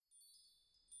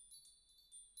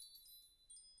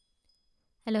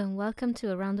Hello and welcome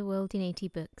to Around the World in 80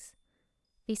 Books.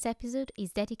 This episode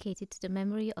is dedicated to the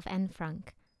memory of Anne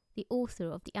Frank, the author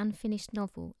of the unfinished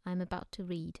novel I am about to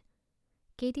read.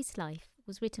 Katie's Life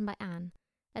was written by Anne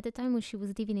at the time when she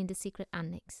was living in the secret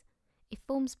annex. It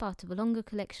forms part of a longer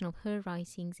collection of her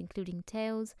writings, including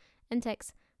tales and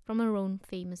texts from her own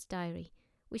famous diary,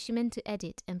 which she meant to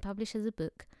edit and publish as a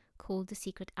book called The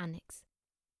Secret Annex.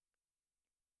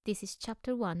 This is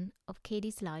Chapter 1 of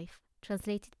Katie's Life,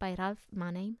 translated by Ralph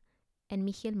Mannheim and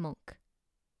Michiel Monk.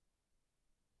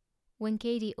 When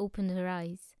Katie opened her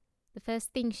eyes, the first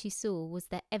thing she saw was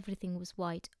that everything was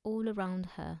white all around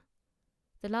her.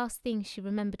 The last thing she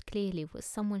remembered clearly was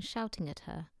someone shouting at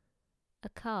her. A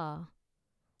car.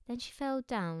 Then she fell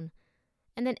down,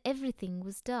 and then everything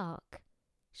was dark.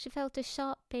 She felt a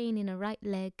sharp pain in her right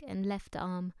leg and left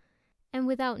arm, and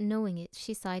without knowing it,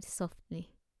 she sighed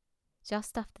softly.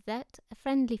 Just after that, a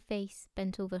friendly face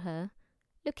bent over her,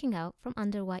 looking out from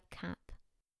under a white cap.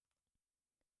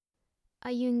 "Are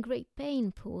you in great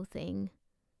pain, poor thing?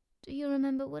 Do you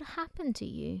remember what happened to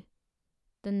you?"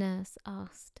 the nurse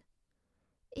asked.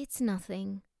 "It's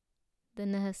nothing." The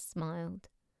nurse smiled.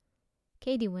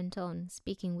 Katie went on,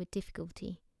 speaking with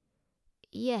difficulty.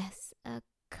 "Yes, a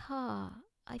car.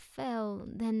 I fell,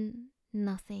 then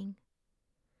nothing."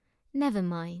 "Never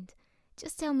mind.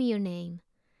 Just tell me your name.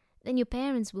 Then your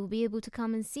parents will be able to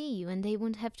come and see you and they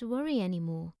won't have to worry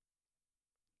anymore."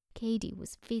 Katie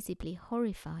was visibly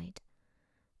horrified.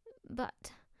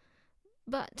 But,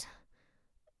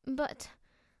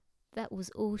 that was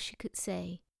all she could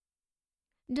say.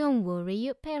 "Don't worry,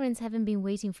 your parents haven't been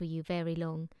waiting for you very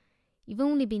long. You've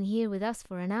only been here with us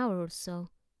for an hour or so."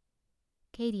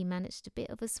 Katie managed a bit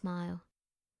of a smile.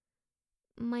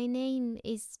 "My name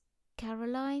is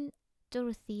Caroline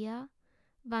Dorothea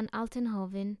van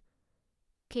Altenhoven,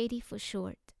 Katie for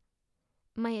short.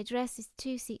 My address is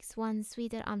 261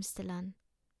 Zwieder Amstelan."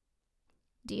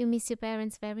 "Do you miss your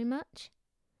parents very much?"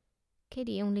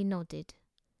 Katie only nodded.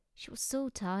 She was so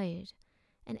tired,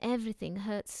 and everything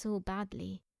hurt so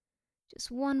badly.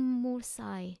 Just one more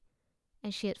sigh,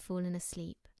 and she had fallen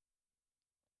asleep.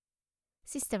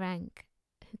 Sister Ank,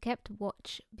 who kept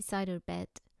watch beside her bed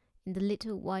in the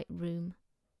little white room,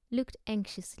 looked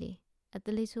anxiously at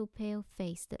the little pale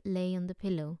face that lay on the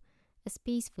pillow as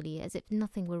peacefully as if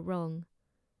nothing were wrong.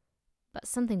 But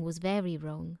something was very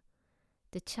wrong.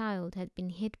 The child had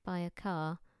been hit by a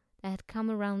car that had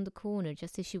come around the corner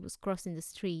just as she was crossing the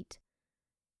street.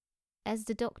 As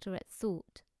the doctor had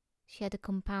thought, she had a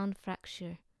compound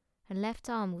fracture. Her left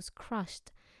arm was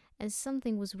crushed, and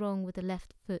something was wrong with the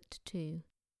left foot too.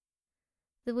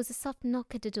 There was a soft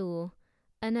knock at the door.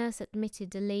 A nurse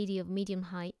admitted a lady of medium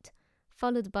height,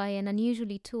 followed by an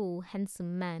unusually tall,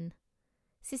 handsome man.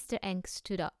 Sister Ank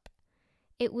stood up.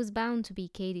 It was bound to be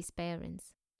Katie's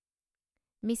parents.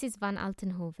 Mrs. van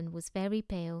Altenhoven was very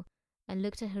pale and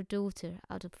looked at her daughter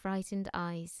out of frightened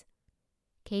eyes.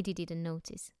 Katie didn't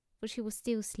notice, for she was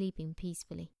still sleeping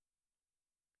peacefully.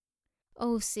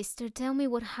 "Oh, sister, tell me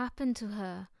what happened to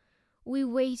her. We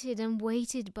waited and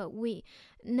waited, but we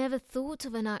never thought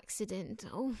of an accident.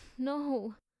 Oh,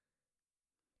 no."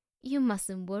 "You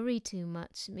mustn't worry too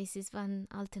much, Mrs. van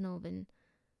Altenhoven.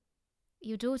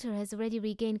 Your daughter has already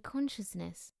regained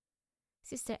consciousness."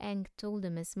 Sister Ank told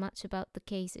them as much about the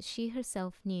case as she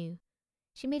herself knew.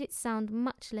 She made it sound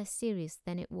much less serious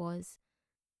than it was,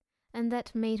 and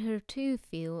that made her too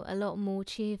feel a lot more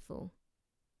cheerful.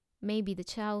 Maybe the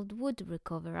child would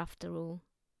recover after all.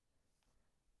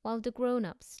 While the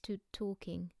grown-ups stood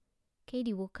talking,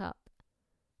 Katie woke up,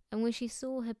 and when she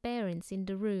saw her parents in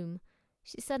the room,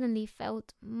 she suddenly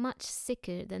felt much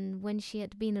sicker than when she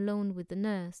had been alone with the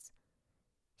nurse.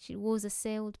 She was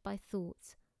assailed by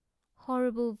thoughts.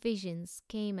 Horrible visions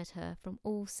came at her from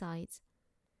all sides.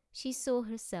 She saw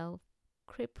herself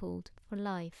crippled for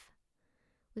life,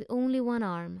 with only one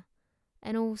arm,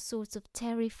 and all sorts of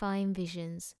terrifying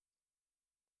visions.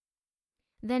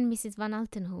 Then Mrs. van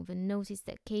Altenhoven noticed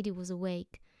that Katie was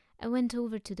awake and went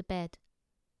over to the bed.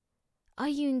 "Are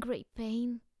you in great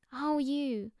pain? How are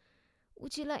you?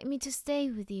 Would you like me to stay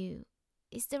with you?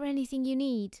 Is there anything you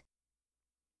need?"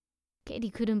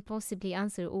 Katie couldn't possibly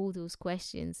answer all those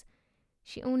questions.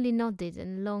 She only nodded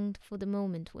and longed for the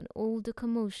moment when all the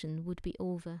commotion would be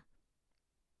over.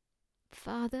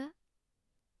 "Father?"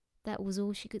 That was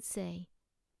all she could say.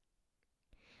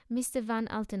 Mr. van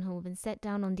Altenhoven sat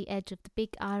down on the edge of the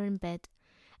big iron bed,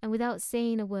 and without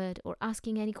saying a word or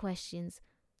asking any questions,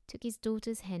 took his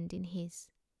daughter's hand in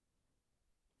his.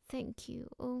 "Thank you,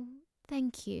 oh,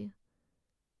 thank you."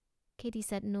 Katie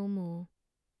said no more.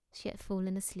 She had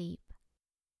fallen asleep.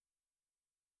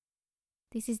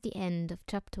 This is the end of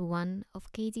Chapter 1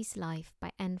 of Katie's Life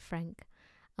by Anne Frank,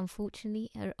 unfortunately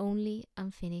her only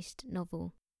unfinished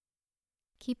novel.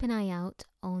 Keep an eye out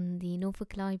on the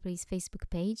Norfolk Library's Facebook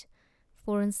page,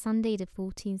 for on Sunday the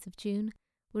 14th of June,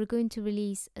 we're going to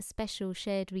release a special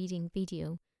shared reading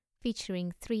video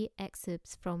featuring 3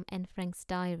 excerpts from Anne Frank's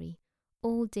diary,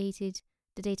 all dated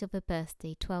the date of her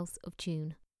birthday, 12th of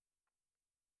June.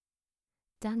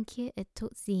 Danke e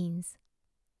tot ziens.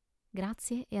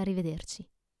 Grazie e arrivederci.